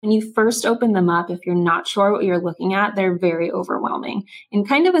When you first open them up, if you're not sure what you're looking at, they're very overwhelming in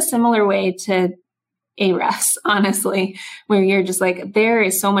kind of a similar way to Ahrefs, honestly, where you're just like, there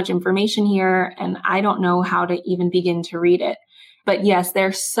is so much information here and I don't know how to even begin to read it. But yes,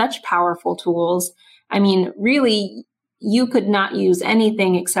 they're such powerful tools. I mean, really, you could not use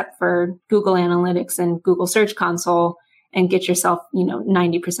anything except for Google Analytics and Google Search Console and get yourself,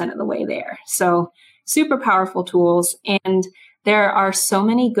 90% of the way there. So super powerful tools. And there are so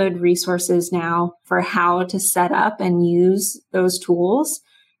many good resources now for how to set up and use those tools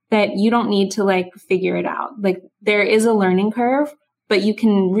that you don't need to figure it out. There is a learning curve, but you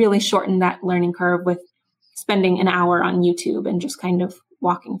can really shorten that learning curve with spending an hour on YouTube and just kind of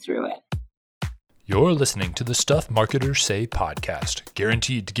walking through it. You're listening to the Stuff Marketers Say podcast,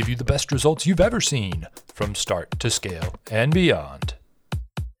 guaranteed to give you the best results you've ever seen from start to scale and beyond.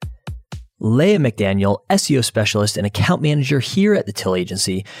 Leah McDaniel, SEO specialist and account manager here at the Till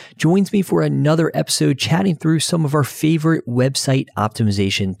Agency, joins me for another episode chatting through some of our favorite website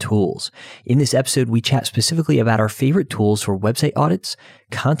optimization tools. In this episode, we chat specifically about our favorite tools for website audits,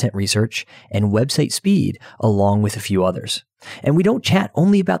 content research, and website speed, along with a few others. And we don't chat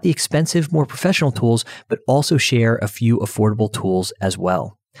only about the expensive, more professional tools, but also share a few affordable tools as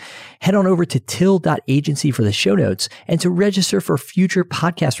well. Head on over to till.agency for the show notes and to register for future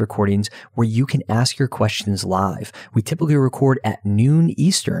podcast recordings where you can ask your questions live. We typically record at noon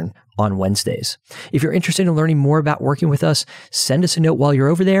Eastern on Wednesdays. If you're interested in learning more about working with us, send us a note while you're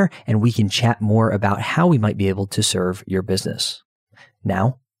over there and we can chat more about how we might be able to serve your business.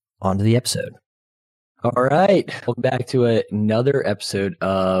 Now, on to the episode. All right. Welcome back to another episode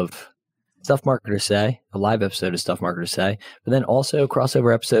of Stuff Marketers Say, a live episode of Stuff Marketers Say, but then also a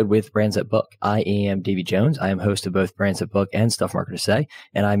crossover episode with Brands That Book. I am Davey Jones. I am host of both Brands That Book and Stuff Marketers Say,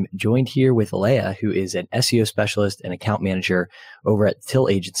 and I'm joined here with Leah, who is an SEO specialist and account manager over at Till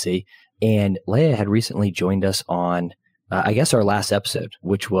Agency. And Leah had recently joined us on, our last episode,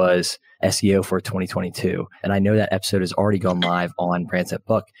 which was SEO for 2022. And I know that episode has already gone live on Brands That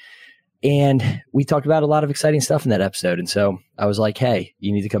Book. And we talked about a lot of exciting stuff in that episode. And so I was like, hey,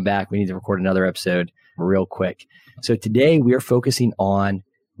 you need to come back. We need to record another episode real quick. So today we are focusing on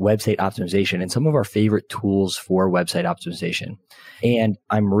website optimization and some of our favorite tools for website optimization. And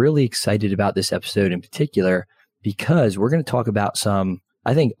I'm really excited about this episode in particular because we're going to talk about some,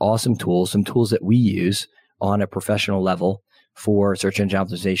 I think, awesome tools, some tools that we use on a professional level for search engine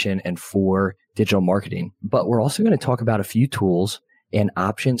optimization and for digital marketing. But we're also going to talk about a few tools and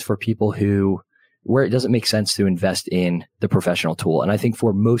options for people where it doesn't make sense to invest in the professional tool. And I think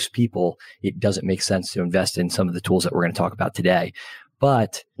for most people, it doesn't make sense to invest in some of the tools that we're going to talk about today.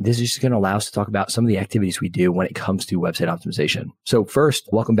 But this is just going to allow us to talk about some of the activities we do when it comes to website optimization. So first,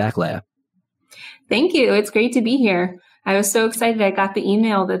 welcome back, Leah. Thank you. It's great to be here. I was so excited. I got the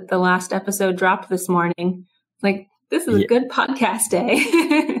email that the last episode dropped this morning. This is a good podcast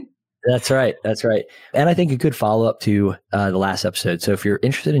day. That's right. And I think a good follow-up to the last episode. So if you're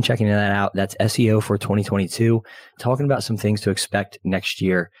interested in checking that out, that's SEO for 2022, talking about some things to expect next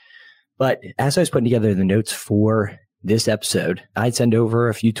year. But as I was putting together the notes for this episode, I'd send over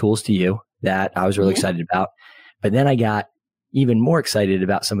a few tools to you that I was really excited about. But then I got even more excited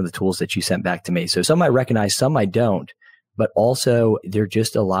about some of the tools that you sent back to me. So some I recognize, some I don't. But also, there are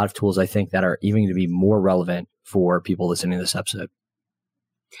just a lot of tools I think that are even going to be more relevant for people listening to this episode.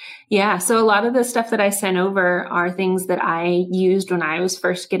 Yeah. So a lot of the stuff that I sent over are things that I used when I was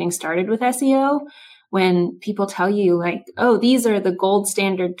first getting started with SEO. When people tell you oh, these are the gold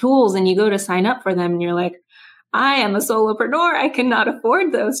standard tools and you go to sign up for them and you're like, I am a solopreneur. I cannot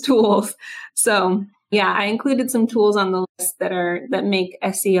afford those tools. So yeah, I included some tools on the list that make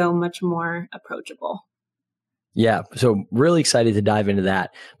SEO much more approachable. Yeah. So really excited to dive into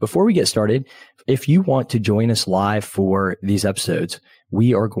that. Before we get started, if you want to join us live for these episodes,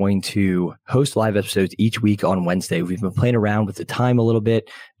 we are going to host live episodes each week on Wednesday. We've been playing around with the time a little bit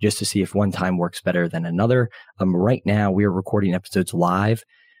just to see if one time works better than another. Right now, we are recording episodes live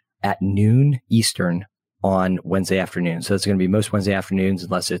at noon Eastern on Wednesday afternoon. So it's going to be most Wednesday afternoons,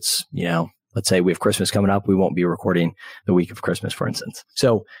 unless it's, let's say we have Christmas coming up. We won't be recording the week of Christmas, for instance.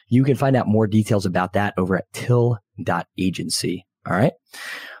 So you can find out more details about that over at till.agency. All right.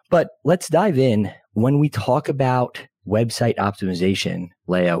 But let's dive in. When we talk about website optimization,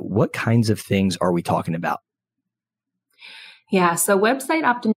 Leah, what kinds of things are we talking about? Yeah, so website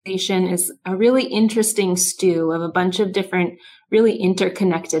optimization is a really interesting stew of a bunch of different, really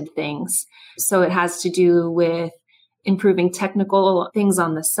interconnected things. So it has to do with improving technical things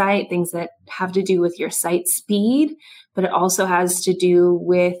on the site, things that have to do with your site speed, but it also has to do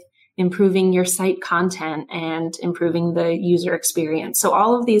with improving your site content and improving the user experience. So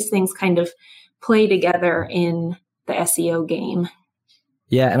all of these things kind of play together in the SEO game.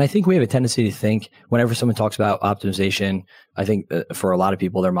 Yeah. And I think we have a tendency to think whenever someone talks about optimization, I think for a lot of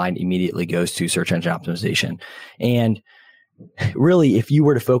people, their mind immediately goes to search engine optimization. And really, if you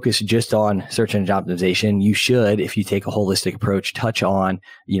were to focus just on search engine optimization, you should, if you take a holistic approach, touch on,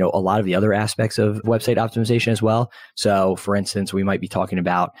 a lot of the other aspects of website optimization as well. So for instance, we might be talking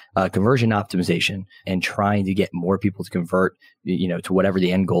about conversion optimization and trying to get more people to convert, to whatever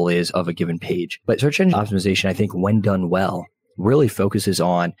the end goal is of a given page. But search engine optimization, I think when done well, really focuses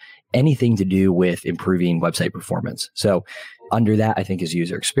on anything to do with improving website performance. So under that, I think is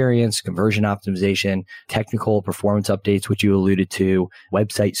user experience, conversion optimization, technical performance updates, which you alluded to,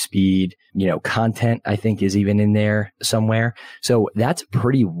 website speed, content, I think is even in there somewhere. So that's a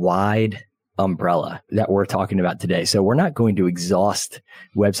pretty wide umbrella that we're talking about today. So we're not going to exhaust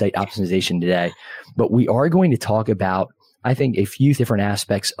website optimization today, but we are going to talk about, I think, a few different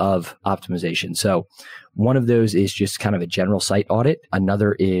aspects of optimization. So one of those is just kind of a general site audit.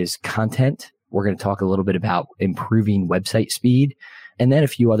 Another is content. We're going to talk a little bit about improving website speed, and then a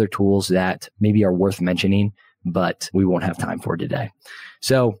few other tools that maybe are worth mentioning, but we won't have time for today.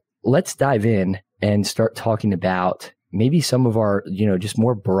 So let's dive in and start talking about maybe some of our, just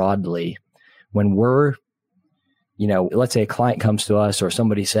more broadly, when we're, let's say a client comes to us or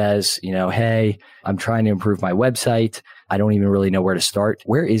somebody says, hey, I'm trying to improve my website. I don't even really know where to start.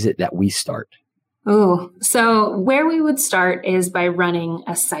 Where is it that we start? So where we would start is by running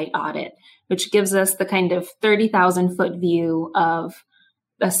a site audit, which gives us the kind of 30,000 foot view of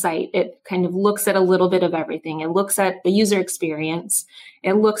a site. It kind of looks at a little bit of everything. It looks at the user experience.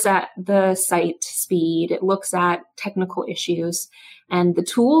 It looks at the site speed. It looks at technical issues. And the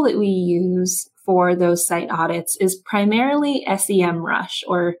tool that we use for those site audits is primarily SEMrush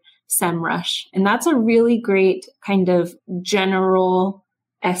or SEMrush. And that's a really great kind of general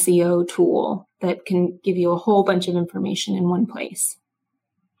SEO tool that can give you a whole bunch of information in one place.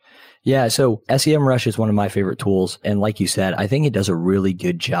 Yeah, so SEMrush is one of my favorite tools. And like you said, I think it does a really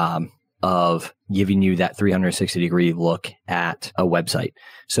good job of giving you that 360-degree look at a website.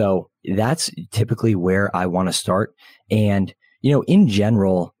 So that's typically where I want to start. And, in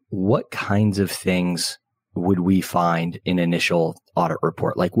general, what kinds of things would we find in initial audit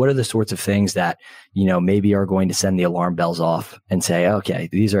report? Like, what are the sorts of things that, maybe are going to send the alarm bells off and say, okay,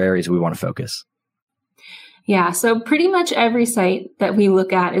 these are areas we want to focus? Yeah, so pretty much every site that we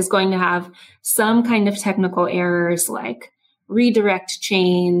look at is going to have some kind of technical errors like redirect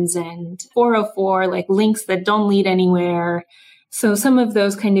chains and 404, like links that don't lead anywhere. So some of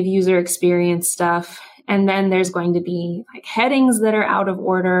those kind of user experience stuff. And then there's going to be like headings that are out of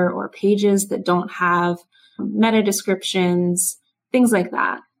order or pages that don't have meta descriptions, things like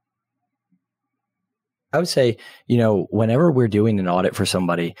that. I would say, whenever we're doing an audit for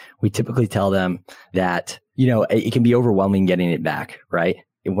somebody, we typically tell them that, it can be overwhelming getting it back, right?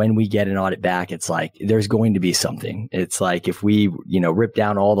 When we get an audit back, it's like, there's going to be something. It's like, if we, rip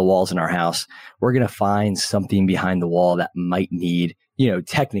down all the walls in our house, we're going to find something behind the wall that might need,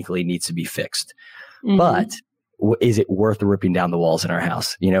 technically needs to be fixed. Mm-hmm. But is it worth ripping down the walls in our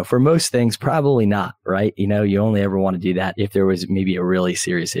house? For most things, probably not, right? You only ever want to do that if there was maybe a really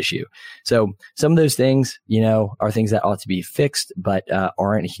serious issue. So some of those things, are things that ought to be fixed, but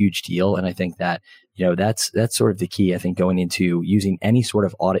aren't a huge deal. And I think that, that's sort of the key, I think, going into using any sort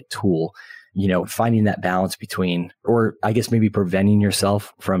of audit tool, finding that balance between, or I guess maybe preventing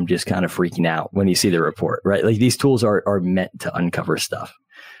yourself from just kind of freaking out when you see the report, right? Like, these tools are meant to uncover stuff.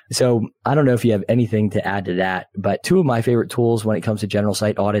 So I don't know if you have anything to add to that, but two of my favorite tools when it comes to general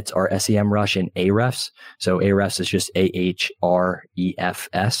site audits are SEMrush and Ahrefs. So Ahrefs is just Ahrefs.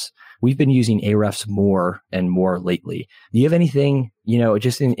 We've been using Ahrefs more and more lately. Do you have anything,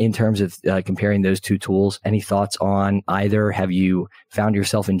 just in terms of comparing those two tools, any thoughts on either? Have you found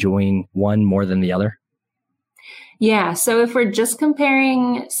yourself enjoying one more than the other? Yeah. So if we're just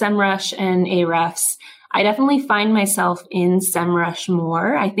comparing SEMrush and Ahrefs, I definitely find myself in SEMrush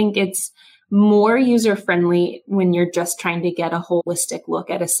more. I think it's more user-friendly when you're just trying to get a holistic look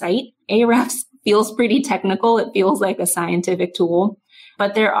at a site. Ahrefs feels pretty technical. It feels like a scientific tool.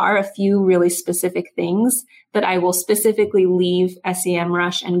 But there are a few really specific things that I will specifically leave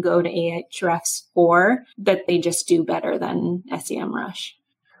SEMrush and go to Ahrefs for, that they just do better than SEMrush.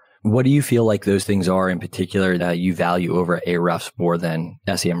 What do you feel like those things are in particular that you value over Ahrefs more than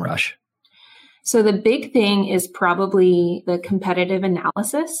SEMrush? So the big thing is probably the competitive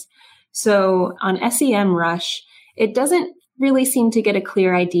analysis. So on SEMrush, it doesn't really seem to get a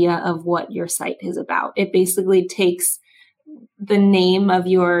clear idea of what your site is about. It basically takes the name of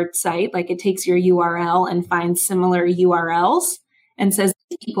your site, like it takes your URL and finds similar URLs and says,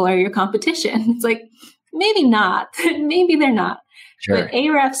 people are your competition. It's like, maybe not. Maybe they're not. Sure. But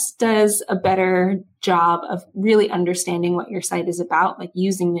Ahrefs does a better job of really understanding what your site is about, like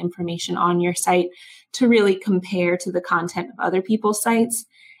using the information on your site to really compare to the content of other people's sites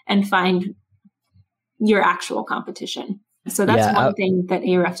and find your actual competition. So that's one thing that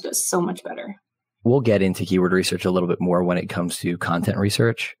Ahrefs does so much better. We'll get into keyword research a little bit more when it comes to content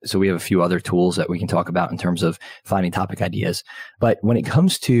research. So we have a few other tools that we can talk about in terms of finding topic ideas. But when it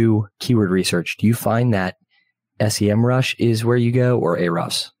comes to keyword research, do you find that SEMrush is where you go or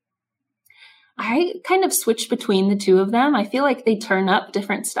Ahrefs? I kind of switch between the two of them. I feel like they turn up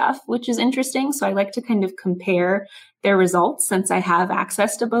different stuff, which is interesting. So I like to kind of compare their results since I have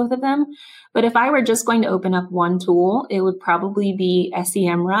access to both of them. But if I were just going to open up one tool, it would probably be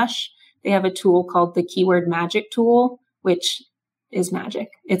SEMrush. They have a tool called the Keyword Magic tool, which is magic.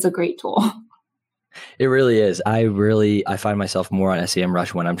 It's a great tool. It really is. I find myself more on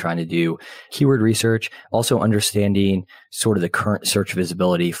SEMrush when I'm trying to do keyword research, also understanding sort of the current search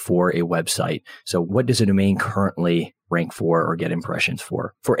visibility for a website. So what does a domain currently rank for or get impressions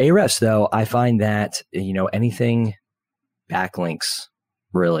for? For Ahrefs, though, I find that, anything backlinks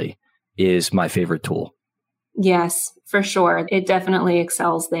really is my favorite tool. Yes, for sure. It definitely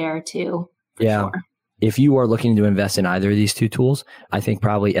excels there too. For sure. If you are looking to invest in either of these two tools, I think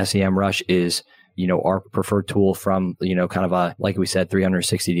probably SEMrush is our preferred tool from, kind of a, like we said,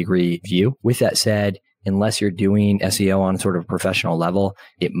 360-degree view. With that said, unless you're doing SEO on sort of a professional level,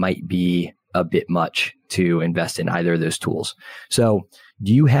 it might be a bit much to invest in either of those tools. So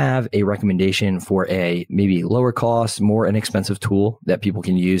do you have a recommendation for a maybe lower cost, more inexpensive tool that people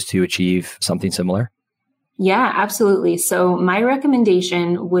can use to achieve something similar? Yeah, absolutely. So my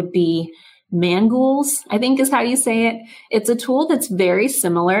recommendation would be Mangools, I think is how you say it. It's a tool that's very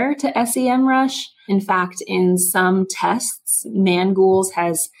similar to SEMrush. In fact, in some tests, Mangools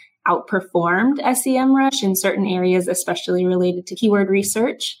has outperformed SEMrush in certain areas, especially related to keyword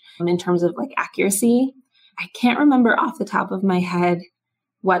research in terms of like accuracy. I can't remember off the top of my head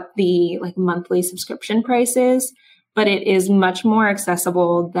what the monthly subscription price is, but it is much more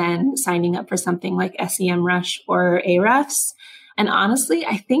accessible than signing up for something like SEMrush or Ahrefs. And honestly,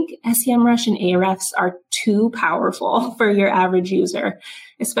 I think SEMrush and Ahrefs are too powerful for your average user,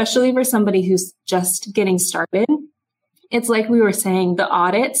 especially for somebody who's just getting started. It's like we were saying, the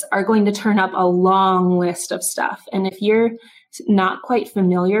audits are going to turn up a long list of stuff. And if you're not quite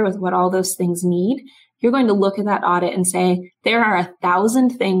familiar with what all those things need, you're going to look at that audit and say, there are 1,000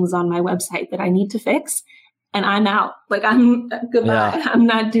 things on my website that I need to fix. And I'm out. I'm goodbye. Yeah. I'm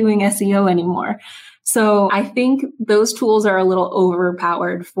not doing SEO anymore. So I think those tools are a little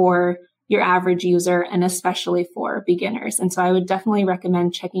overpowered for your average user and especially for beginners. And so I would definitely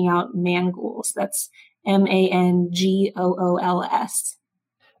recommend checking out Mangools. That's Mangools.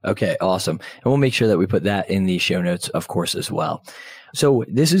 Okay, awesome. And we'll make sure that we put that in the show notes, of course, as well. So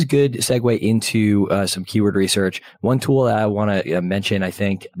this is good segue into some keyword research. One tool that I want to mention, I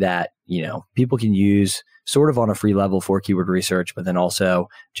think that, people can use sort of on a free level for keyword research, but then also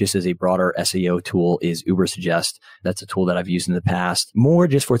just as a broader SEO tool is Ubersuggest. That's a tool that I've used in the past, more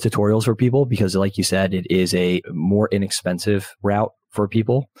just for tutorials for people, because like you said, it is a more inexpensive route for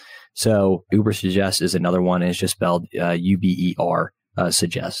people. So Ubersuggest is another one, and it's just spelled UBER,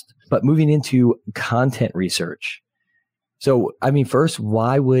 suggest. But moving into content research. So, first,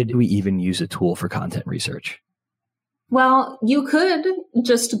 why would we even use a tool for content research? Well, you could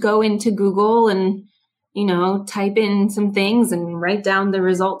just go into Google and, type in some things and write down the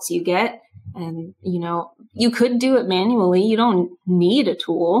results you get. And, you could do it manually. You don't need a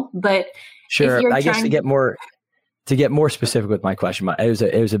tool, but sure. I guess to get more specific with my question,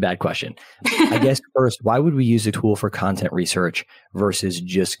 it was a bad question. I guess first, why would we use a tool for content research versus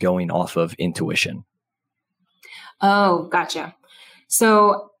just going off of intuition? Oh, gotcha.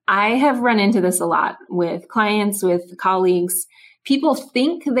 So I have run into this a lot with clients, with colleagues. People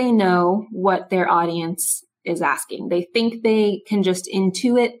think they know what their audience is asking. They think they can just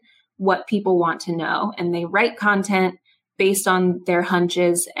intuit what people want to know, and they write content based on their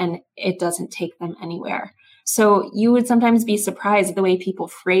hunches, and it doesn't take them anywhere. So you would sometimes be surprised at the way people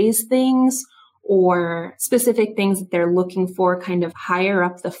phrase things or specific things that they're looking for kind of higher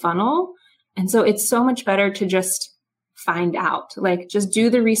up the funnel. And so it's so much better to just find out, just do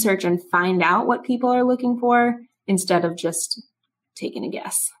the research and find out what people are looking for instead of just taking a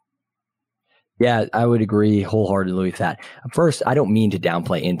guess. Yeah, I would agree wholeheartedly with that. First, I don't mean to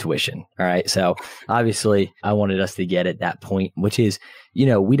downplay intuition. All right. So obviously I wanted us to get at that point, which is,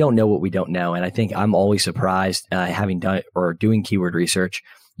 we don't know what we don't know. And I think I'm always surprised having done or doing keyword research,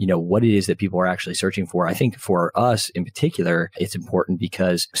 what it is that people are actually searching for. I think for us in particular, it's important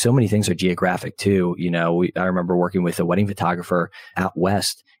because so many things are geographic too. I remember working with a wedding photographer out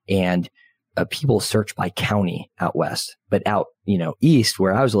west, and people search by county out west, but out, east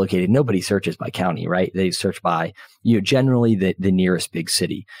where I was located, nobody searches by county, right? They search by, generally the nearest big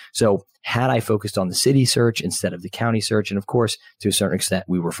city. So had I focused on the city search instead of the county search, and of course, to a certain extent,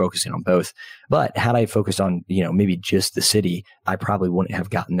 we were focusing on both, but had I focused on, maybe just the city, I probably wouldn't have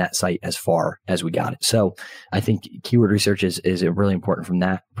gotten that site as far as we got it. So I think keyword research is really important from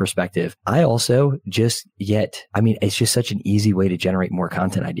that perspective. I also it's just such an easy way to generate more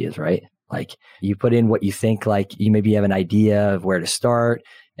content ideas, right? Like you put in what you think, like you maybe have an idea of where to start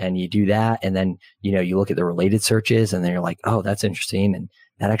and you do that. And then, you look at the related searches and then you're like, oh, that's interesting. And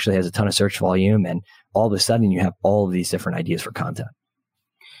that actually has a ton of search volume. And all of a sudden you have all of these different ideas for content.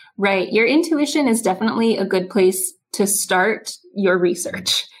 Right. Your intuition is definitely a good place to start your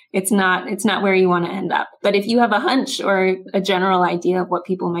research. It's not where you want to end up. But if you have a hunch or a general idea of what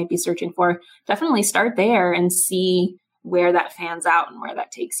people might be searching for, definitely start there and see where that fans out and where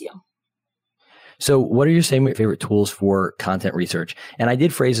that takes you. So what are your favorite tools for content research? And I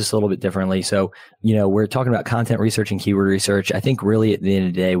did phrase this a little bit differently. So, we're talking about content research and keyword research. I think really at the end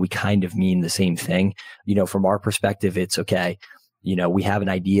of the day, we kind of mean the same thing. From our perspective, it's okay. We have an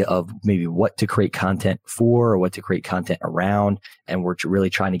idea of maybe what to create content for or what to create content around. And we're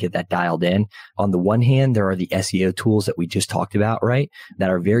really trying to get that dialed in. On the one hand, there are the SEO tools that we just talked about, right? That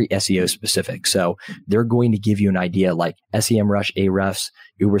are very SEO specific. So they're going to give you an idea like SEMrush, Ahrefs,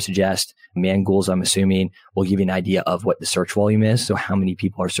 Ubersuggest, Mangools, I'm assuming, will give you an idea of what the search volume is. So how many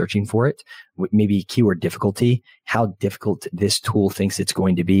people are searching for it, maybe keyword difficulty, how difficult this tool thinks it's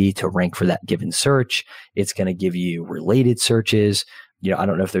going to be to rank for that given search. It's going to give you related searches. I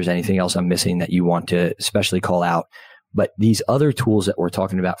don't know if there's anything else I'm missing that you want to especially call out, but these other tools that we're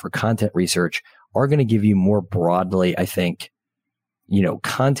talking about for content research are going to give you more broadly, I think,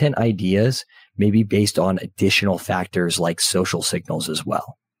 content ideas, maybe based on additional factors like social signals as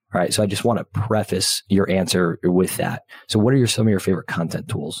well. All right. So I just want to preface your answer with that. So what are some of your favorite content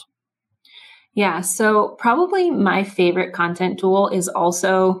tools? Yeah. So probably my favorite content tool is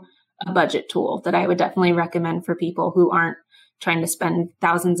also a budget tool that I would definitely recommend for people who aren't trying to spend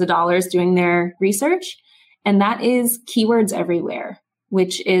thousands of dollars doing their research. And that is Keywords Everywhere,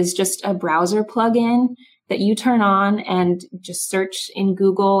 which is just a browser plugin that you turn on and just search in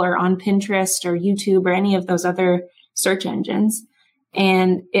Google or on Pinterest or YouTube or any of those other search engines.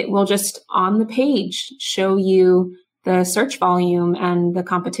 And it will just on the page show you the search volume and the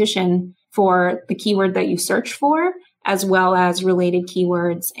competition for the keyword that you search for, as well as related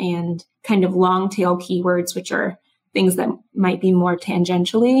keywords and kind of long tail keywords, which are things that might be more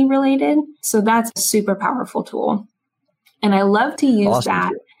tangentially related. So that's a super powerful tool. And I love to use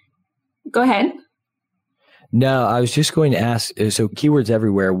that. Go ahead. No, I was just going to ask, so Keywords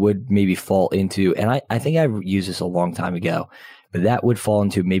Everywhere would maybe fall into, and I think I used this a long time ago, but that would fall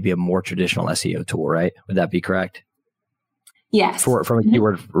into maybe a more traditional SEO tool, right? Would that be correct? Yes. From a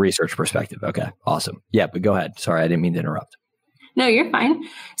keyword research perspective. Okay, awesome. Yeah, but go ahead. Sorry, I didn't mean to interrupt. No, you're fine.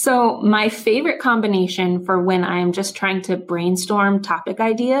 So my favorite combination for when I'm just trying to brainstorm topic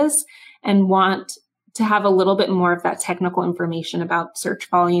ideas and want to have a little bit more of that technical information about search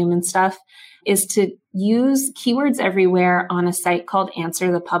volume and stuff is to use Keywords Everywhere on a site called Answer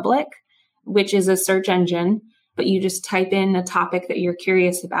the Public, which is a search engine, but you just type in a topic that you're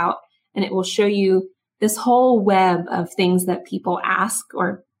curious about and it will show you this whole web of things that people ask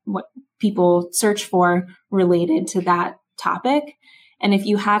or what people search for related to that topic. And if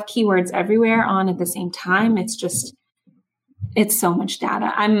you have Keywords Everywhere on at the same time, it's so much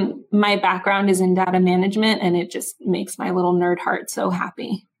data. My background is in data management and it just makes my little nerd heart so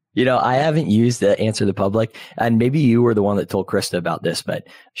happy. I haven't used the Answer the Public, and maybe you were the one that told Krista about this, but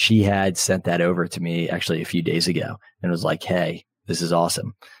she had sent that over to me actually a few days ago and was like, hey, this is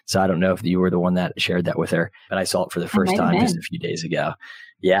awesome. So I don't know if you were the one that shared that with her, but I saw it for the first time just a few days ago.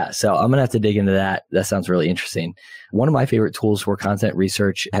 Yeah. So I'm going to have to dig into that. That sounds really interesting. One of my favorite tools for content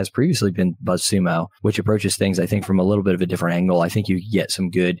research has previously been BuzzSumo, which approaches things, I think, from a little bit of a different angle. I think you get some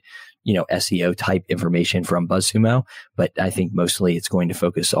good, SEO type information from BuzzSumo, but I think mostly it's going to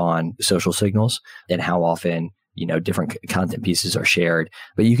focus on social signals and how often, different content pieces are shared.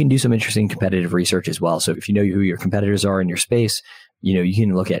 But you can do some interesting competitive research as well. So if you know who your competitors are in your space, you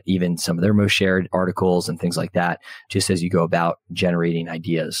can look at even some of their most shared articles and things like that, just as you go about generating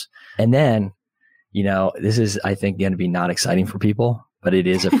ideas. And then This is, I think, going to be not exciting for people, but it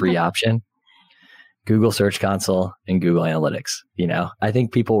is a free option. Google Search Console and Google Analytics. I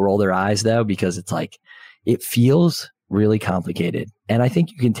think people roll their eyes though, because it's like, it feels really complicated. And I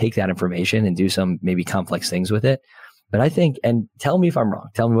think you can take that information and do some maybe complex things with it. But I think, and tell me if I'm wrong,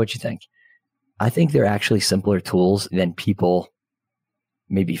 tell me what you think. I think they're actually simpler tools than people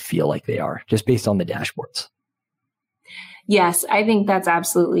maybe feel like they are, just based on the dashboards. Yes, I think that's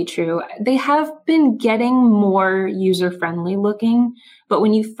absolutely true. They have been getting more user-friendly looking, but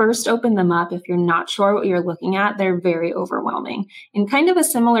when you first open them up, if you're not sure what you're looking at, they're very overwhelming in kind of a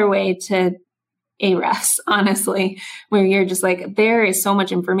similar way to Ahrefs, honestly, where you're just like, there is so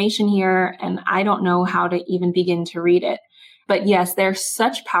much information here and I don't know how to even begin to read it. But yes, they're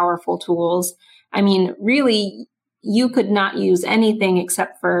such powerful tools. I mean, really, you could not use anything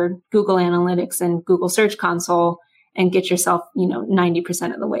except for Google Analytics and Google Search Console and get yourself,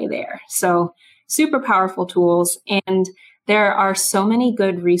 90% of the way there. So super powerful tools. And there are so many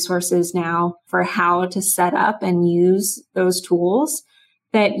good resources now for how to set up and use those tools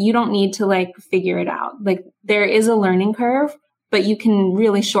that you don't need to figure it out. There is a learning curve, but you can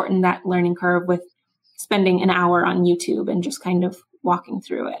really shorten that learning curve with spending an hour on YouTube and just kind of walking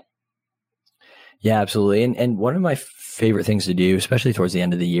through it. Yeah, absolutely. And one of my favorite things to do, especially towards the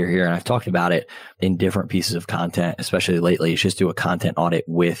end of the year here, and I've talked about it in different pieces of content, especially lately, is just do a content audit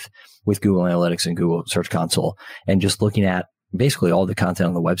with Google Analytics and Google Search Console, and just looking at basically all the content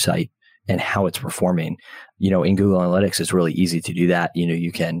on the website and how it's performing. In Google Analytics, it's really easy to do that.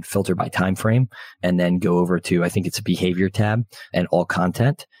 You can filter by time frame and then go over to, I think it's a behavior tab and all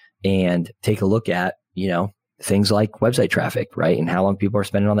content, and take a look at, things like website traffic, right? And how long people are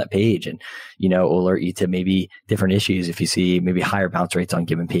spending on that page, and, alert you to maybe different issues if you see maybe higher bounce rates on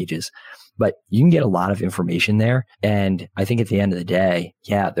given pages. But you can get a lot of information there. And I think at the end of the day,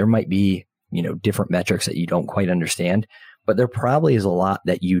 there might be, different metrics that you don't quite understand, but there probably is a lot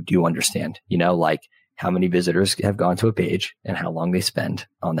that you do understand, like how many visitors have gone to a page and how long they spend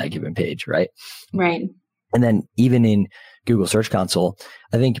on that given page, right? Right. And then even in Google Search Console,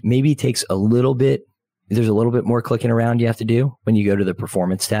 I think maybe it takes there's a little bit more clicking around you have to do when you go to the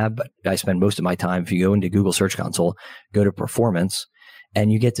performance tab. But I spend most of my time, if you go into Google Search Console, go to performance,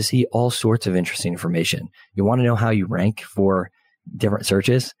 and you get to see all sorts of interesting information. You want to know how you rank for different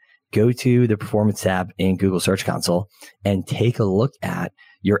searches? Go to the performance tab in Google Search Console and take a look at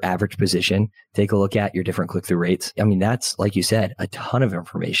your average position, take a look at your different click-through rates. I mean, that's, like you said, a ton of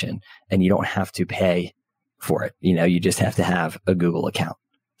information, and you don't have to pay for it. You just have to have a Google account.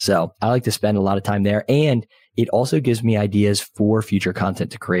 So I like to spend a lot of time there. And it also gives me ideas for future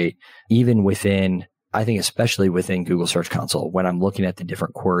content to create, even within, I think, especially within Google Search Console, when I'm looking at the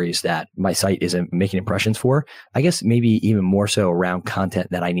different queries that my site isn't making impressions for. I guess maybe even more so around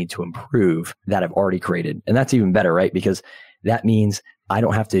content that I need to improve that I've already created. And that's even better, right? Because that means I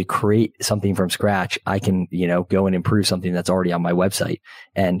don't have to create something from scratch. I can, go and improve something that's already on my website,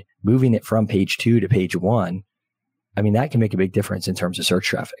 and moving it from page 2 to page 1. I mean, that can make a big difference in terms of search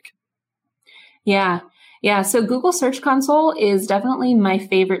traffic. Yeah. So Google Search Console is definitely my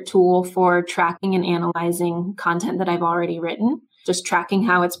favorite tool for tracking and analyzing content that I've already written, just tracking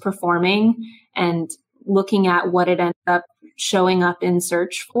how it's performing and looking at what it ends up showing up in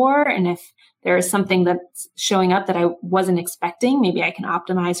search for. And if there is something that's showing up that I wasn't expecting, maybe I can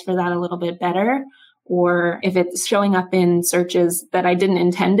optimize for that a little bit better. Or if it's showing up in searches that I didn't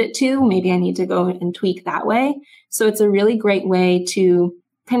intend it to, maybe I need to go and tweak that way. So it's a really great way to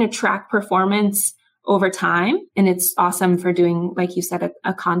kind of track performance over time. And it's awesome for doing, like you said,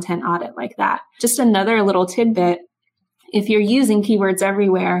 a content audit like that. Just another little tidbit, if you're using Keywords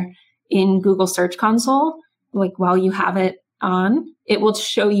Everywhere in Google Search Console, like while you have it on, it will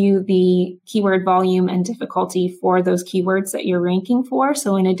show you the keyword volume and difficulty for those keywords that you're ranking for.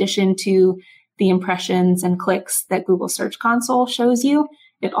 So in addition to the impressions and clicks that Google Search Console shows you,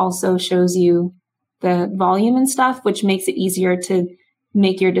 it also shows you the volume and stuff, which makes it easier to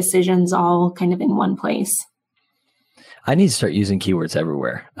make your decisions all kind of in one place. I need to start using Keywords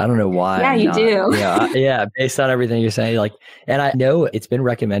Everywhere. I don't know why. Yeah, you do. Yeah. Based on everything you're saying, and I know it's been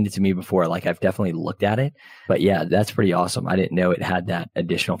recommended to me before. I've definitely looked at it, but yeah, that's pretty awesome. I didn't know it had that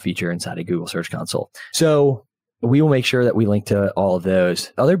additional feature inside of Google Search Console. So we will make sure that we link to all of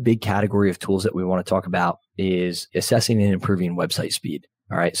those. Other big category of tools that we want to talk about is assessing and improving website speed.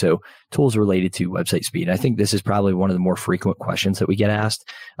 All right. So tools related to website speed. I think this is probably one of the more frequent questions that we get asked.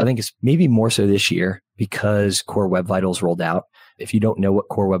 I think it's maybe more so this year because Core Web Vitals rolled out. If you don't know what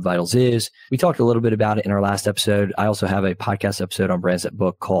Core Web Vitals is, we talked a little bit about it in our last episode. I also have a podcast episode on Brands That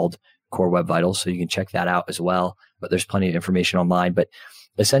Book called Core Web Vitals, so you can check that out as well. But there's plenty of information online. But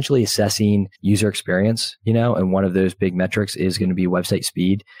essentially assessing user experience, and one of those big metrics is going to be website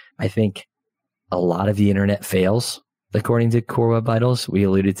speed. I think a lot of the internet fails, according to Core Web Vitals. We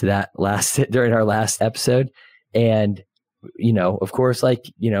alluded to that during our last episode. And, of course,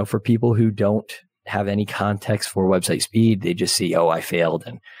 for people who don't have any context for website speed, they just see, oh, I failed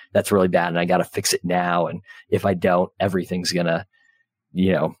and that's really bad and I got to fix it now. And if I don't, everything's going to,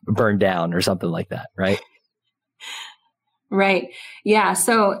 burn down or something like that. Right. Right. Yeah.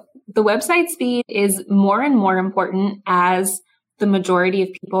 So the website speed is more and more important as the majority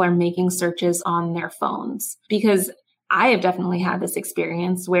of people are making searches on their phones, because I have definitely had this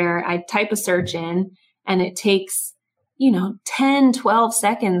experience where I type a search in and it takes, 10, 12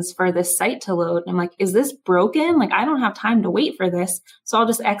 seconds for this site to load. And I'm like, is this broken? Like, I don't have time to wait for this. So I'll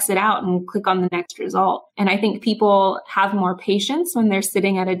just exit out and click on the next result. And I think people have more patience when they're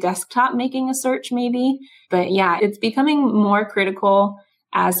sitting at a desktop making a search maybe. But yeah, it's becoming more critical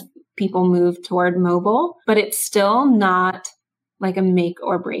as people move toward mobile, but it's still not like a make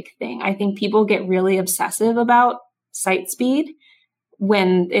or break thing. I think people get really obsessive about site speed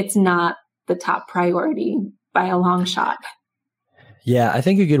when it's not the top priority by a long shot. Yeah, I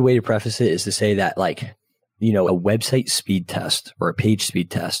think a good way to preface it is to say that a website speed test or a page speed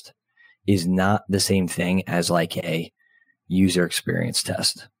test is not the same thing as a user experience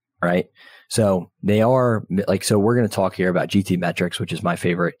test, right? So they are so we're going to talk here about GTmetrix, which is my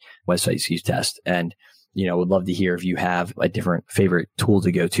favorite website speed test. And, would love to hear if you have a different favorite tool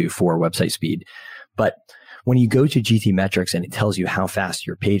to go to for website speed. But when you go to GTmetrix and it tells you how fast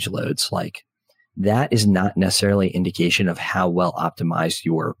your page loads, that is not necessarily an indication of how well optimized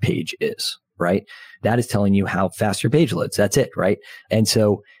your page is, right? That is telling you how fast your page loads. That's it, right? And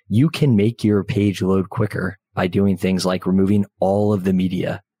so you can make your page load quicker by doing things like removing all of the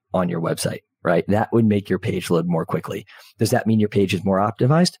media on your website, right? That would make your page load more quickly. Does that mean your page is more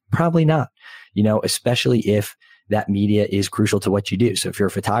optimized? Probably not, especially if that media is crucial to what you do. So if you're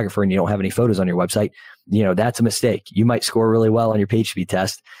a photographer and you don't have any photos on your website, that's a mistake. You might score really well on your page speed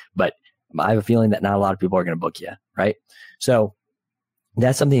test, but I have a feeling that not a lot of people are going to book you, right? So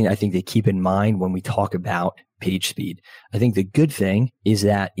that's something I think to keep in mind when we talk about page speed. I think the good thing is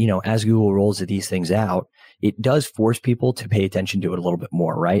that, as Google rolls these things out, it does force people to pay attention to it a little bit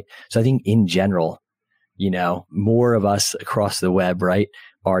more, right? So I think in general, more of us across the web, right,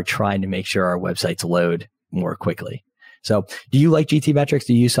 are trying to make sure our websites load more quickly. So do you like GTmetrix?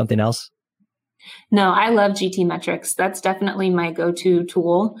 Do you use something else? No, I love GTmetrix. That's definitely my go-to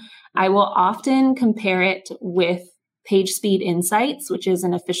tool. I will often compare it with PageSpeed Insights, which is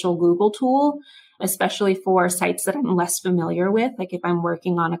an official Google tool, especially for sites that I'm less familiar with, like if I'm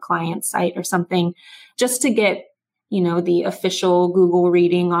working on a client site or something, just to get, the official Google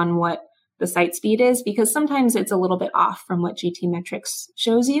reading on what the site speed is, because sometimes it's a little bit off from what GTmetrix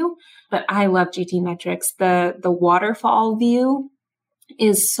shows you. But I love GTmetrix. The waterfall view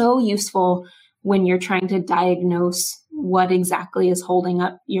is so useful when you're trying to diagnose what exactly is holding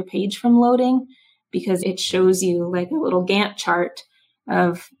up your page from loading, because it shows you like a little Gantt chart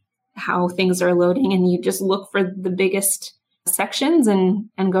of how things are loading, and you just look for the biggest sections and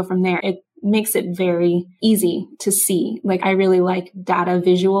go from there. It makes it very easy to see. I really like data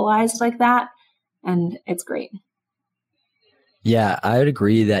visualized like that, and it's great. Yeah, I would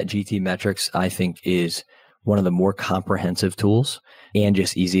agree that GTmetrix, I think, is one of the more comprehensive tools and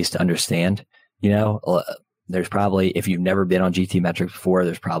just easiest to understand. There's probably, if you've never been on GTmetrix before,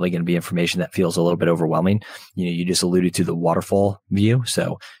 there's probably going to be information that feels a little bit overwhelming. You just alluded to the waterfall view.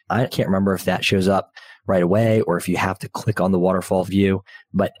 So I can't remember if that shows up right away or if you have to click on the waterfall view,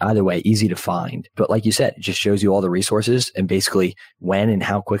 but either way, easy to find. But like you said, it just shows you all the resources and basically when and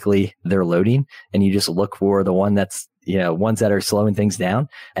how quickly they're loading. And you just look for the one that's, ones that are slowing things down.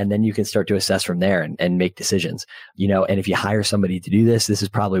 And then you can start to assess from there and make decisions, and if you hire somebody to do this, this is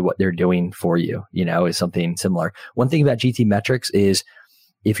probably what they're doing for you, is something similar. One thing about GTmetrix is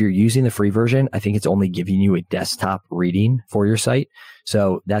if you're using the free version, I think it's only giving you a desktop reading for your site.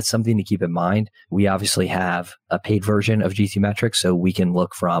 So that's something to keep in mind. We obviously have a paid version of GTmetrix, so we can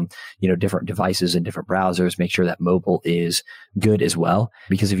look from, different devices and different browsers, make sure that mobile is good as well.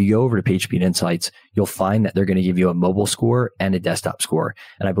 Because if you go over to PageSpeed Insights, you'll find that they're going to give you a mobile score and a desktop score.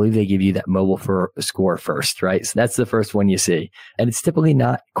 And I believe they give you that mobile score first, right? So that's the first one you see. And it's typically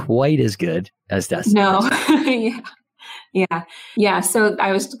not quite as good as desktop. No. Yeah. So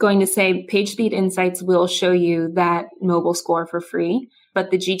I was going to say PageSpeed Insights will show you that mobile score for free,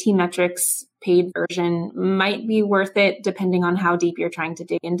 but the GTmetrix paid version might be worth it depending on how deep you're trying to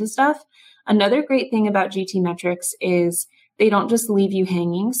dig into stuff. Another great thing about GTmetrix is they don't just leave you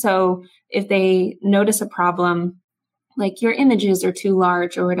hanging. So if they notice a problem like your images are too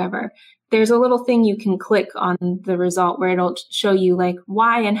large or whatever, there's a little thing you can click on the result where it'll show you like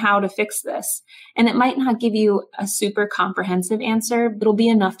why and how to fix this. And it might not give you a super comprehensive answer, but it'll be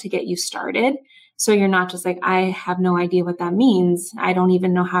enough to get you started. So you're not just like, I have no idea what that means. I don't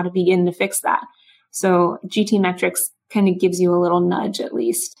even know how to begin to fix that. So GTmetrix kind of gives you a little nudge at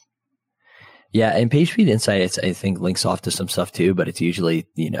least. Yeah, and PageSpeed Insights, I think, links off to some stuff too, but it's usually,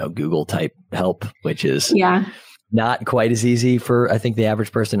 Google type help, which is not quite as easy for, I think, the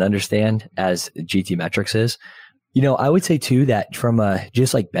average person to understand as GTmetrix is. I would say too that from a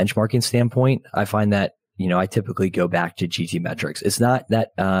just like benchmarking standpoint, I find that, I typically go back to GTmetrix. It's not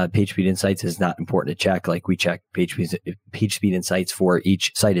that PageSpeed Insights is not important to check. Like we check PageSpeed Insights for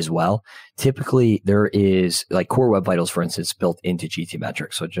each site as well. Typically, there is like Core Web Vitals, for instance, built into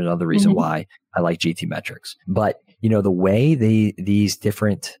GTmetrix, which is another reason why I like GTmetrix. But the way these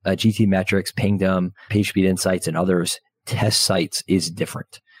different GTmetrix, Pingdom, PageSpeed Insights, and others test sites is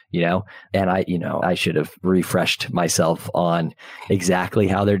different. And I should have refreshed myself on exactly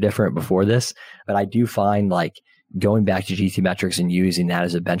how they're different before this, but I do find like going back to GTmetrix and using that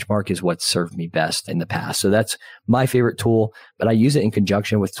as a benchmark is what served me best in the past. So that's my favorite tool, but I use it in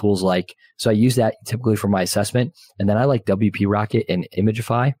conjunction with tools so I use that typically for my assessment. And then I like WP Rocket and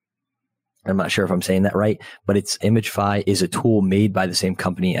Imagify. I'm not sure if I'm saying that right, but Imagify is a tool made by the same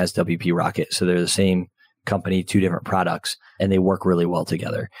company as WP Rocket. So they're the same company, two different products, and they work really well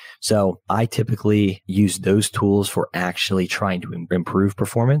together. So I typically use those tools for actually trying to improve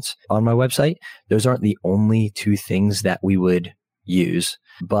performance on my website. Those aren't the only two things that we would use,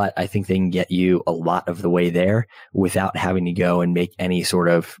 but I think they can get you a lot of the way there without having to go and make any sort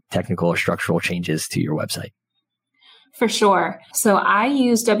of technical or structural changes to your website. For sure. So I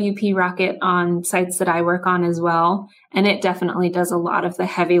use WP Rocket on sites that I work on as well. And it definitely does a lot of the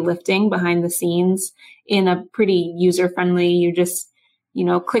heavy lifting behind the scenes in a pretty user-friendly, you just,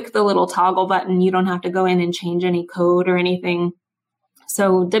 click the little toggle button. You don't have to go in and change any code or anything.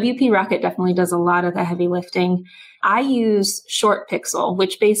 So WP Rocket definitely does a lot of the heavy lifting. I use ShortPixel,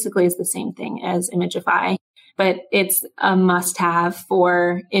 which basically is the same thing as Imagify, but it's a must-have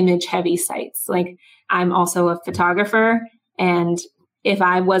for image-heavy sites. Like, I'm also a photographer, and if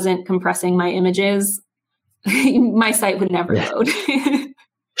I wasn't compressing my images, my site would never load.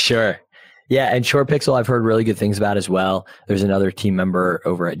 Sure. Yeah. And ShortPixel, I've heard really good things about as well. There's another team member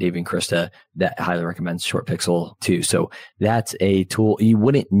over at Dave and Krista that highly recommends ShortPixel too. So that's a tool. You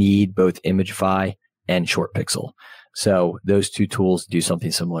wouldn't need both Imagify and ShortPixel. So those two tools do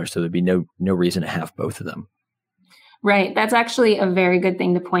something similar. So there'd be no reason to have both of them. Right. That's actually a very good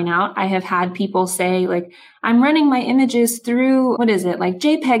thing to point out. I have had people say, like, I'm running my images through, like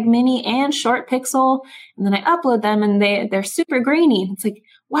JPEG Mini and ShortPixel, and then I upload them and they're super grainy. It's like,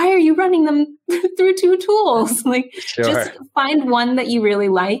 why are you running them through two tools? Just find one that you really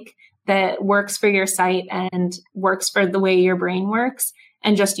like that works for your site and works for the way your brain works,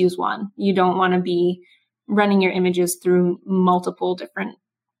 and just use one. You don't want to be running your images through multiple different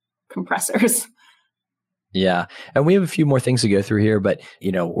compressors. Yeah. And we have a few more things to go through here, but,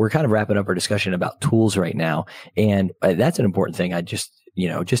 we're kind of wrapping up our discussion about tools right now. And that's an important thing. I just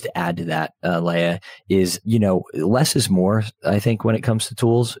to add to that, Leah, is, less is more, I think, when it comes to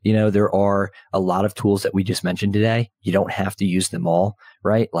tools. There are a lot of tools that we just mentioned today. You don't have to use them all,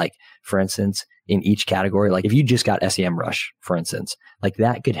 right? Like, for instance, in each category, like if you just got SEMrush, for instance, like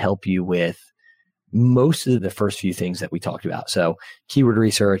that could help you with most of the first few things that we talked about. So keyword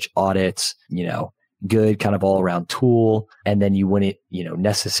research, audits, good kind of all around tool. And then you wouldn't,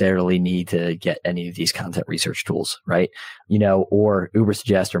 necessarily need to get any of these content research tools, right? Or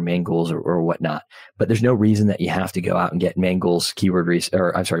Ubersuggest or Mangools or whatnot. But there's no reason that you have to go out and get Mangools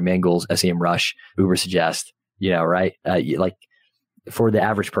Mangools, SEMrush, Ubersuggest, right? For the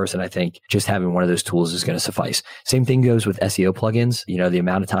average person, I think just having one of those tools is going to suffice. Same thing goes with SEO plugins. The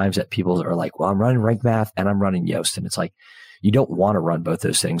amount of times that people are like, well, I'm running Rank Math and I'm running Yoast. And it's like, you don't want to run both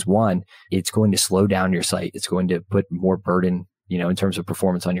those things. One, it's going to slow down your site. It's going to put more burden, in terms of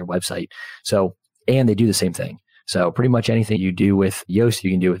performance on your website. So, and they do the same thing. So pretty much anything you do with Yoast,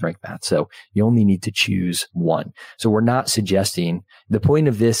 you can do with Rank Math. So you only need to choose one. So we're not suggesting, the point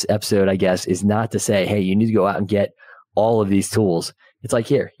of this episode, I guess, is not to say, hey, you need to go out and get all of these tools. It's like,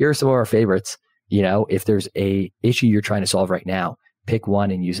 here are some of our favorites. If there's a issue you're trying to solve right now, pick one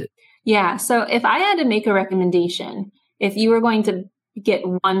and use it. Yeah. So if I had to make a recommendation, if you were going to get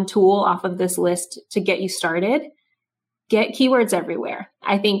one tool off of this list to get you started, get Keywords Everywhere.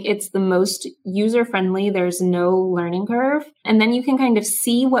 I think it's the most user-friendly. There's no learning curve. And then you can kind of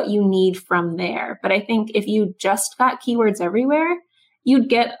see what you need from there. But I think if you just got Keywords Everywhere, you'd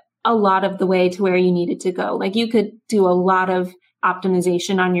get a lot of the way to where you needed to go. Like you could do a lot of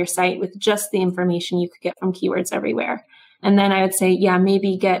optimization on your site with just the information you could get from Keywords Everywhere. And then I would say, yeah,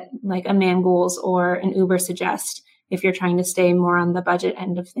 maybe get like a Mangoals or an Ubersuggest if you're trying to stay more on the budget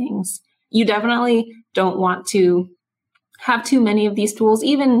end of things. You definitely don't want to have too many of these tools.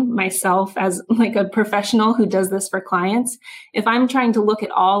 Even myself as like a professional who does this for clients, if I'm trying to look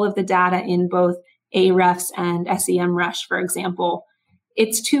at all of the data in both Ahrefs and SEMrush, for example,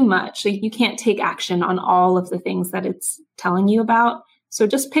 it's too much. Like you can't take action on all of the things that it's telling you about. So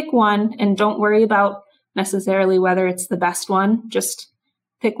just pick one and don't worry about necessarily whether it's the best one. Just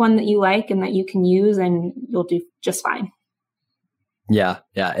pick one that you like and that you can use and you'll do just fine. Yeah.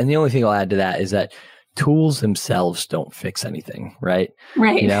 Yeah. And the only thing I'll add to that is that tools themselves don't fix anything, right?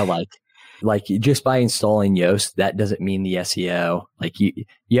 Right. You know, like just by installing Yoast, that doesn't mean the SEO, like you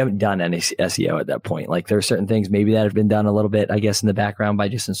haven't done any SEO at that point. Like there are certain things maybe that have been done a little bit, I guess, in the background by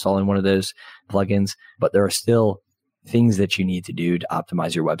just installing one of those plugins, but there are still things that you need to do to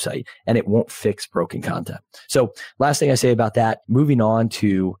optimize your website, and it won't fix broken content. So last thing I say about that, moving on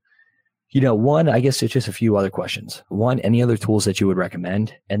to, one, I guess it's just a few other questions. One, any other tools that you would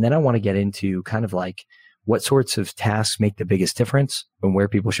recommend? And then I want to get into kind of like what sorts of tasks make the biggest difference and where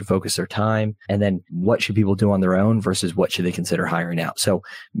people should focus their time. And then what should people do on their own versus what should they consider hiring out? So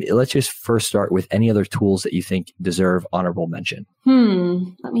let's just first start with any other tools that you think deserve honorable mention.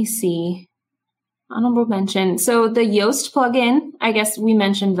 Let me see. Honorable mention. So the Yoast plugin, I guess we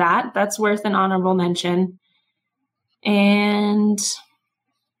mentioned that. That's worth an honorable mention. And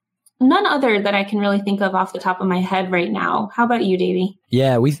none other that I can really think of off the top of my head right now. How about you, Davey?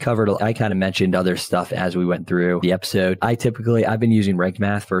 Yeah, we've covered, I kind of mentioned other stuff as we went through the episode. I've been using Rank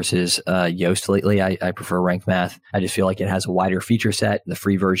Math versus Yoast lately. I prefer Rank Math. I just feel like it has a wider feature set. The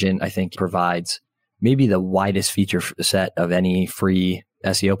free version, I think, provides maybe the widest feature set of any free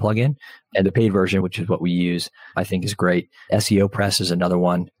SEO plugin. And the paid version, which is what we use, I think is great. SEO Press is another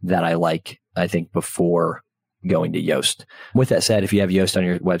one that I like, I think, before going to Yoast. With that said, if you have Yoast on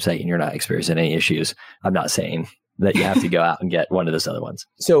your website and you're not experiencing any issues, I'm not saying that you have to go out and get one of those other ones.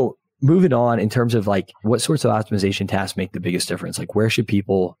 So moving on in terms of like what sorts of optimization tasks make the biggest difference? Like where should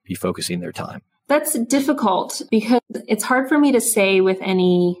people be focusing their time? That's difficult because it's hard for me to say with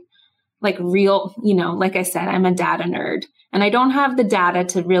any like real, like I said, I'm a data nerd and I don't have the data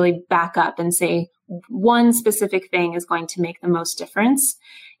to really back up and say one specific thing is going to make the most difference.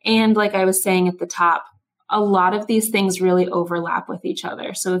 And like I was saying at the top, a lot of these things really overlap with each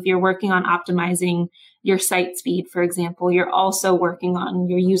other. So if you're working on optimizing your site speed, for example, you're also working on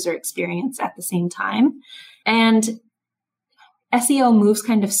your user experience at the same time. And SEO moves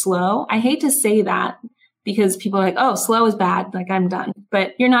kind of slow. I hate to say that because people are like, oh, slow is bad, like I'm done.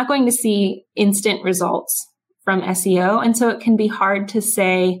 But you're not going to see instant results from SEO. And so it can be hard to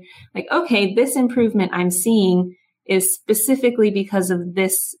say like, okay, this improvement I'm seeing is specifically because of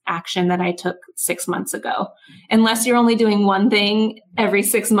this action that I took 6 months ago. Unless you're only doing one thing every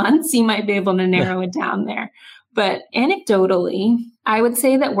 6 months, you might be able to narrow it down there. But anecdotally, I would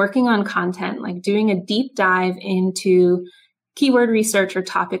say that working on content, like doing a deep dive into keyword research or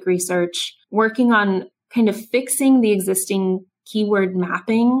topic research, working on kind of fixing the existing keyword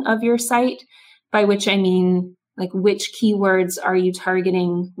mapping of your site, by which I mean like which keywords are you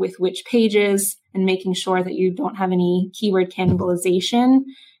targeting with which pages and making sure that you don't have any keyword cannibalization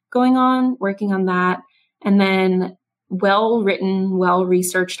going on, working on that. And then well-written,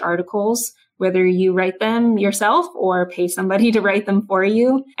 well-researched articles, whether you write them yourself or pay somebody to write them for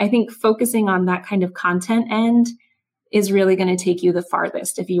you. I think focusing on that kind of content end is really going to take you the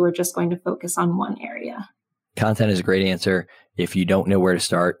farthest if you were just going to focus on one area. Content is a great answer. If you don't know where to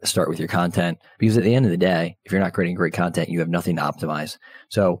start with your content, because at the end of the day, if you're not creating great content, you have nothing to optimize.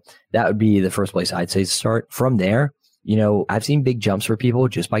 So that would be the first place I'd say to start. From there, I've seen big jumps for people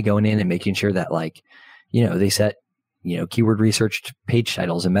just by going in and making sure that they set, keyword research page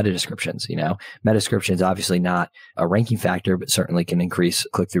titles and meta descriptions. Meta descriptions obviously not a ranking factor, but certainly can increase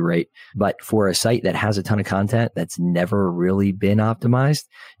click-through rate. But for a site that has a ton of content that's never really been optimized,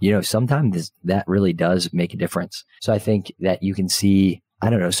 sometimes that really does make a difference. So I think that you can see,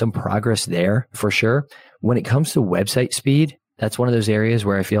 some progress there for sure. When it comes to website speed, that's one of those areas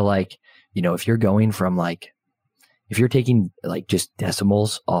where I feel like, if you're going from if you're taking just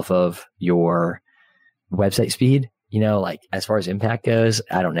decimals off of your website speed, as far as impact goes,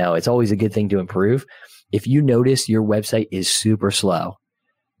 I don't know. It's always a good thing to improve. If you notice your website is super slow,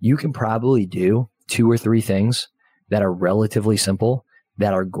 you can probably do 2 or 3 things that are relatively simple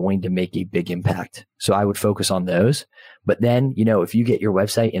that are going to make a big impact. So I would focus on those. But then, if you get your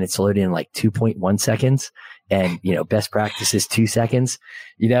website and it's loaded in like 2.1 seconds and, best practice is 2 seconds,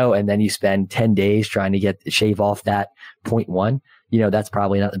 and then you spend 10 days trying to shave off that 0.1, that's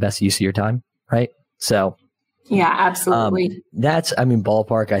probably not the best use of your time. Right. So yeah, absolutely. That's,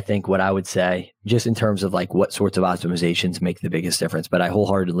 ballpark, I think what I would say just in terms of like what sorts of optimizations make the biggest difference. But I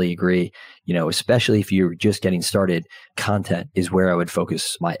wholeheartedly agree, especially if you're just getting started, content is where I would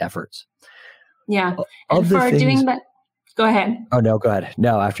focus my efforts. Yeah. And for doing that, go ahead. Oh, no, go ahead.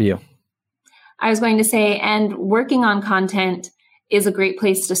 No, after you. I was going to say, and working on content is a great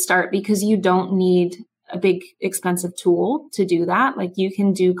place to start because you don't need a big expensive tool to do that. Like you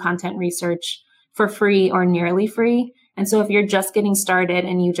can do content research for free or nearly free. And so if you're just getting started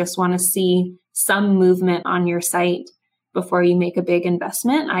and you just want to see some movement on your site before you make a big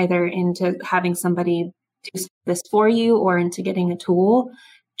investment, either into having somebody do this for you or into getting a tool,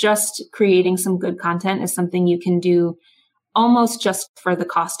 just creating some good content is something you can do almost just for the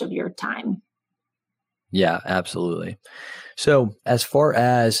cost of your time. Yeah, absolutely. So as far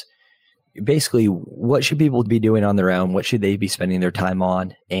as basically, what should people be doing on their own? What should they be spending their time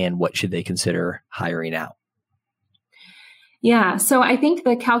on? And what should they consider hiring out? Yeah. So I think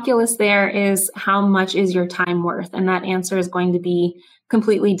the calculus there is how much is your time worth? And that answer is going to be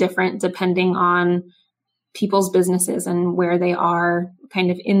completely different depending on people's businesses and where they are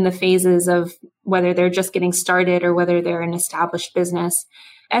kind of in the phases of whether they're just getting started or whether they're an established business.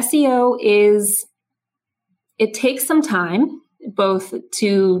 SEO it takes some time both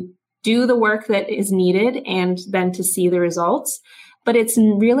to do the work that is needed and then to see the results. But it's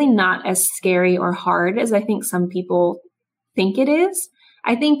really not as scary or hard as I think some people think it is.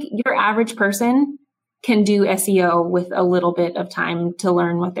 I think your average person can do SEO with a little bit of time to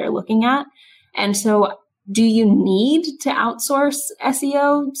learn what they're looking at. And so do you need to outsource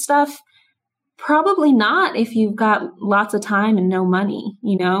SEO stuff? Probably not if you've got lots of time and no money.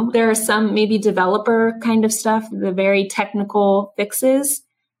 There are some maybe developer kind of stuff, the very technical fixes.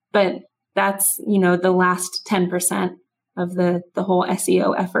 But that's, the last 10% of the whole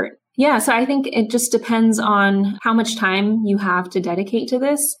SEO effort. Yeah. So I think it just depends on how much time you have to dedicate to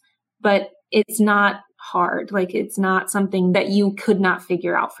this, but it's not hard. Like it's not something that you could not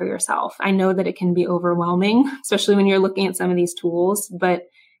figure out for yourself. I know that it can be overwhelming, especially when you're looking at some of these tools, but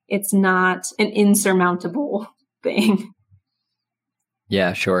it's not an insurmountable thing.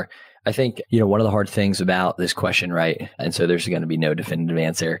 Yeah, sure. I think, one of the hard things about this question, right? And so there's going to be no definitive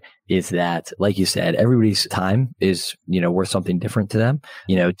answer, is that, like you said, everybody's time is, worth something different to them.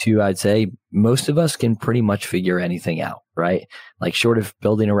 Two, I'd say most of us can pretty much figure anything out, right? Like short of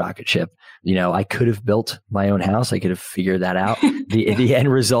building a rocket ship, I could have built my own house. I could have figured that out. The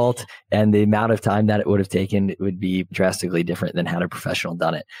end result and the amount of time that it would have taken would be drastically different than had a professional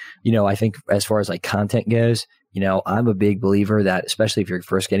done it. I think as far as like content goes, I'm a big believer that, especially if you're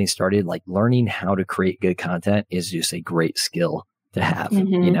first getting started, like learning how to create good content is just a great skill to have.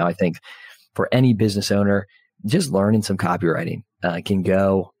 Mm-hmm. I think for any business owner, just learning some copywriting can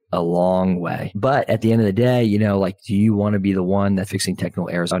go a long way. But at the end of the day, do you want to be the one that's fixing technical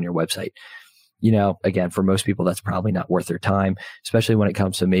errors on your website? Again, for most people, that's probably not worth their time, especially when it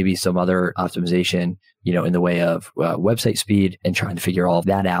comes to maybe some other optimization, in the way of website speed and trying to figure all of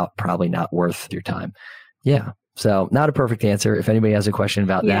that out, probably not worth your time. Yeah. So not a perfect answer. If anybody has a question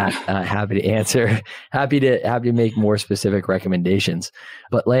about that, happy to answer. Happy to make more specific recommendations.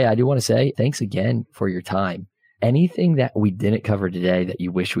 But Leah, I do want to say thanks again for your time. Anything that we didn't cover today that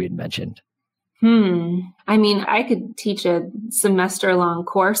you wish we had mentioned? I could teach a semester-long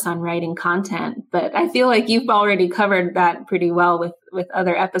course on writing content, but I feel like you've already covered that pretty well with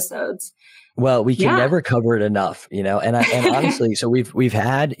other episodes. Well, we can never cover it enough, and honestly, so we've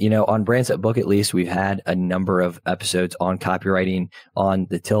had, on Brands That Book, at least we've had a number of episodes on copywriting on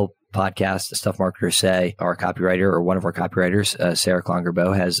the Till podcast. The Stuff Marketers Say, our copywriter or one of our copywriters, Sarah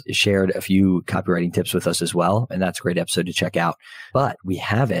Klongerbo, has shared a few copywriting tips with us as well. And that's a great episode to check out. But we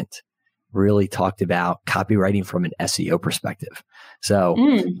haven't really talked about copywriting from an SEO perspective. So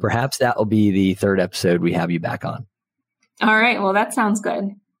perhaps that will be the third episode we have you back on. All right. Well, that sounds good.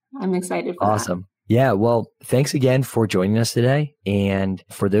 I'm excited for Awesome. Yeah. Well, thanks again for joining us today. And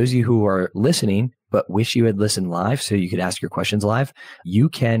for those of you who are listening, but wish you had listened live so you could ask your questions live, you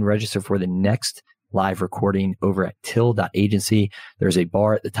can register for the next live recording over at till.agency. There's a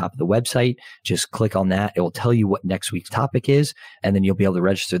bar at the top of the website. Just click on that. It will tell you what next week's topic is, and then you'll be able to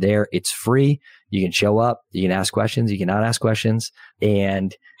register there. It's free. You can show up. You can ask questions. You can not ask questions.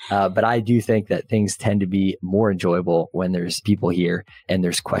 And but I do think that things tend to be more enjoyable when there's people here and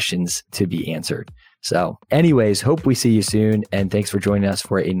there's questions to be answered. So anyways, hope we see you soon. And thanks for joining us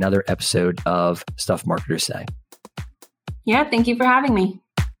for another episode of Stuff Marketers Say. Yeah, thank you for having me.